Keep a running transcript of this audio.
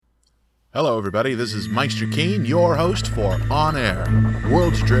Hello, everybody. This is Meister Keen, your host for On Air,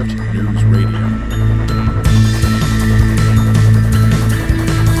 World's Drift News Radio.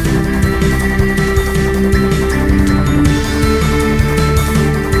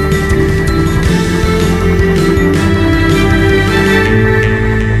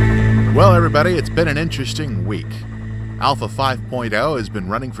 Well, everybody, it's been an interesting week. Alpha 5.0 has been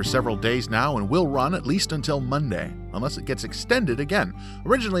running for several days now and will run at least until Monday, unless it gets extended again.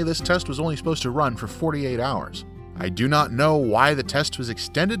 Originally, this test was only supposed to run for 48 hours. I do not know why the test was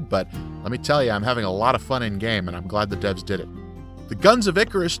extended, but let me tell you, I'm having a lot of fun in-game, and I'm glad the devs did it. The Guns of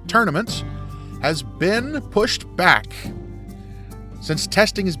Icarus tournament has been pushed back. Since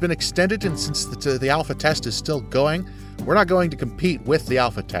testing has been extended and since the alpha test is still going, we're not going to compete with the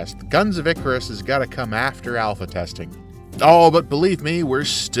alpha test. The Guns of Icarus has got to come after alpha testing. Oh, but believe me, we're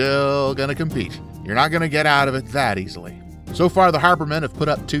still going to compete. You're not going to get out of it that easily. So far, the Harbormen have put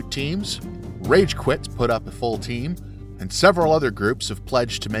up 2 teams, Rage Quit's put up a full team, and several other groups have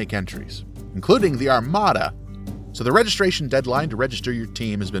pledged to make entries, including the Armada. So the registration deadline to register your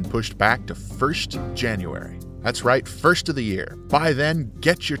team has been pushed back to 1st January. That's right, first of the year. By then,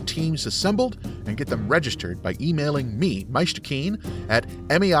 get your teams assembled and get them registered by emailing me, Meisterkeen, at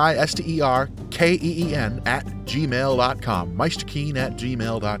meisterkeen @gmail.com.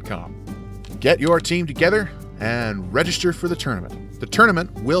 Meisterkeen@gmail.com. Get your team together and register for the tournament. The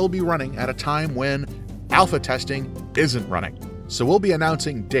tournament will be running at a time when alpha testing isn't running. So we'll be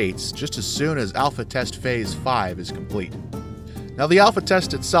announcing dates just as soon as alpha test phase 5 is complete. Now, the alpha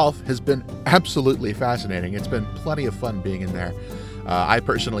test itself has been absolutely fascinating. It's been plenty of fun being in there. I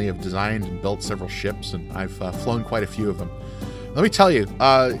personally have designed and built several ships, and I've flown quite a few of them. Let me tell you,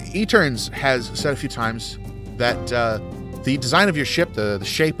 Eterns has said a few times that the design of your ship, the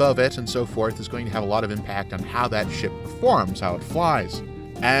shape of it, and so forth, is going to have a lot of impact on how that ship performs, how it flies.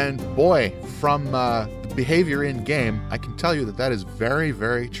 And boy, from the behavior in-game, I can tell you that is very,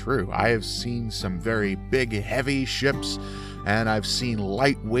 very true. I have seen some very big, heavy ships, and I've seen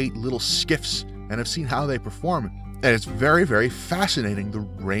lightweight little skiffs, and I've seen how they perform. And it's very, very fascinating, the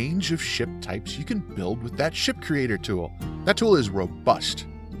range of ship types you can build with that ship creator tool. That tool is robust.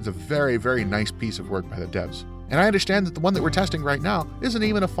 It's a very, very nice piece of work by the devs. And I understand that the one that we're testing right now isn't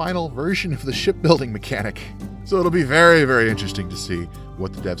even a final version of the shipbuilding mechanic. So it'll be very, very interesting to see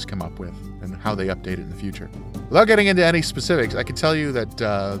what the devs come up with and how they update it in the future. Without getting into any specifics, I can tell you that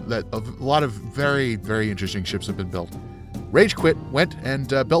a lot of very, very interesting ships have been built. Rage Quit went and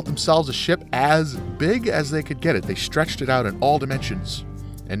built themselves a ship as big as they could get it. They stretched it out in all dimensions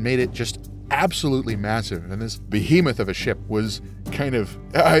and made it just absolutely massive. And this behemoth of a ship was kind of,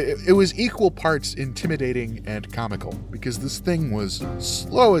 it was equal parts intimidating and comical, because this thing was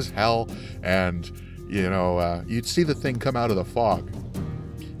slow as hell, and, you'd see the thing come out of the fog.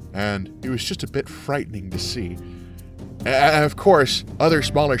 And it was just a bit frightening to see. And of course, other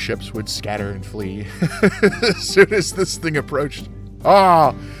smaller ships would scatter and flee as soon as this thing approached.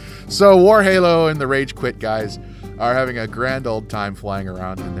 So War Halo and the Rage Quit guys are having a grand old time flying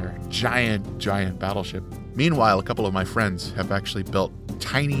around in their giant, giant battleship. Meanwhile, a couple of my friends have actually built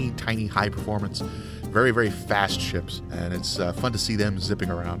tiny, tiny high-performance, very, very fast ships, and it's fun to see them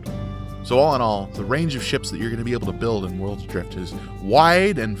zipping around. So all in all, the range of ships that you're going to be able to build in World's Drift is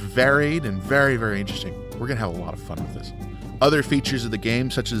wide and varied and very, very interesting. We're going to have a lot of fun with this. Other features of the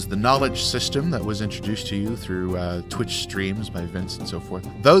game, such as the knowledge system that was introduced to you through Twitch streams by Vince and so forth,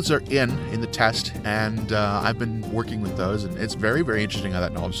 those are in the test, and I've been working with those, and it's very, very interesting how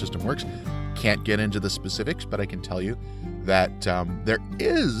that knowledge system works. Can't get into the specifics, but I can tell you that there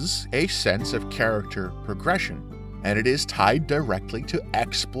is a sense of character progression, and it is tied directly to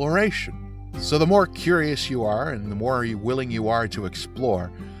exploration. So the more curious you are, and the more willing you are to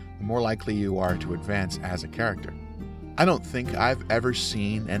explore, the more likely you are to advance as a character. I don't think I've ever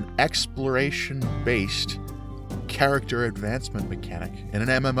seen an exploration-based character advancement mechanic in an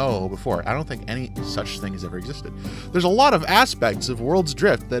MMO before. I don't think any such thing has ever existed. There's a lot of aspects of World's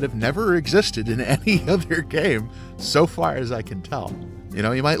Drift that have never existed in any other game, so far as I can tell.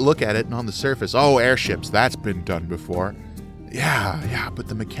 You might look at it and on the surface, airships, that's been done before. Yeah, but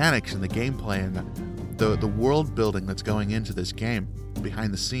the mechanics and the gameplay and the world building that's going into this game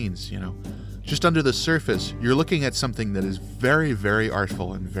behind the scenes, just under the surface, you're looking at something that is very, very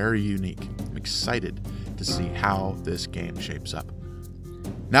artful and very unique. I'm excited to see how this game shapes up.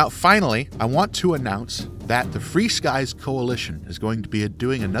 Now, finally, I want to announce that the Free Skies Coalition is going to be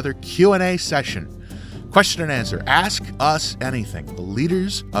doing another Q&A session. Question and answer. Ask us anything. The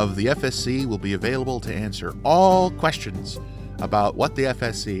leaders of the FSC will be available to answer all questions about what the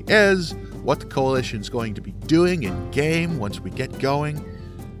FSC is, what the coalition is going to be doing in game once we get going.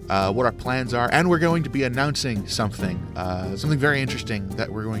 what our plans are, and we're going to be announcing something very interesting that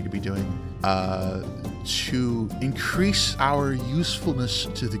we're going to be doing to increase our usefulness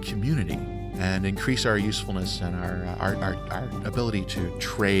to the community and increase our usefulness and our ability to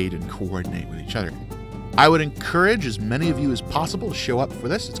trade and coordinate with each other. I would encourage as many of you as possible to show up for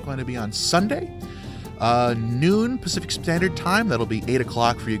this. It's going to be on Sunday, noon Pacific Standard Time. That'll be 8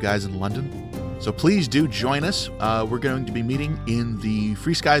 o'clock for you guys in London. So please do join us. We're going to be meeting in the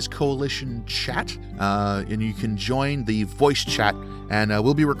Free Skies Coalition chat, and you can join the voice chat, and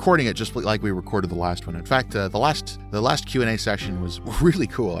we'll be recording it just like we recorded the last one. In fact, the last Q&A session was really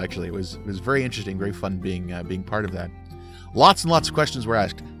cool. Actually, it was very interesting, very fun being part of that. Lots and lots of questions were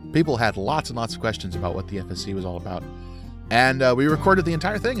asked. People had lots and lots of questions about what the FSC was all about, and we recorded the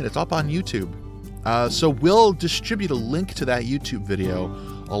entire thing, and it's up on YouTube. So we'll distribute a link to that YouTube video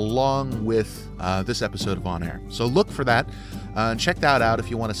along with this episode of On Air. So look for that and check that out if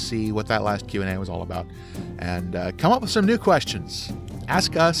you want to see what that last Q&A was all about. And come up with some new questions.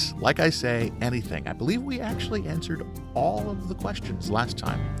 Ask us, like I say, anything. I believe we actually answered all of the questions last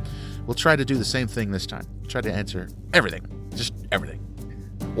time. We'll try to do the same thing this time. Try to answer everything. Just everything.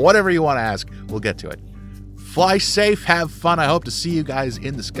 Whatever you want to ask, we'll get to it. Fly safe, have fun. I hope to see you guys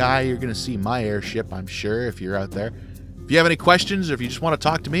in the sky. You're going to see my airship, I'm sure, if you're out there. If you have any questions, or if you just want to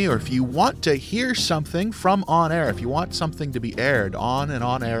talk to me, or if you want to hear something from On Air, if you want something to be aired on an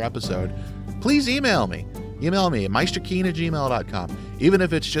on-air episode, please email me. Email me at meisterkeen@gmail.com, even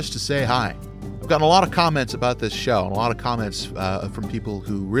if it's just to say hi. I've gotten a lot of comments about this show, and a lot of comments from people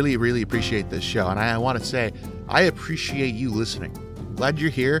who really, really appreciate this show. And I want to say, I appreciate you listening. I'm glad you're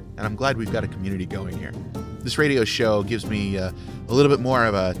here, and I'm glad we've got a community going here. This radio show gives me a little bit more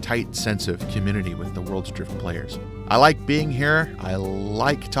of a tight sense of community with the World's Drift players. I like being here. I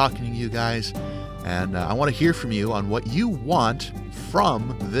like talking to you guys. And I want to hear from you on what you want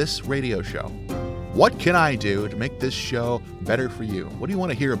from this radio show. What can I do to make this show better for you? What do you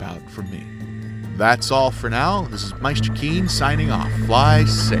want to hear about from me? That's all for now. This is Meister Keen signing off. Fly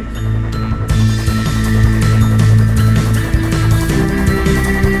safe.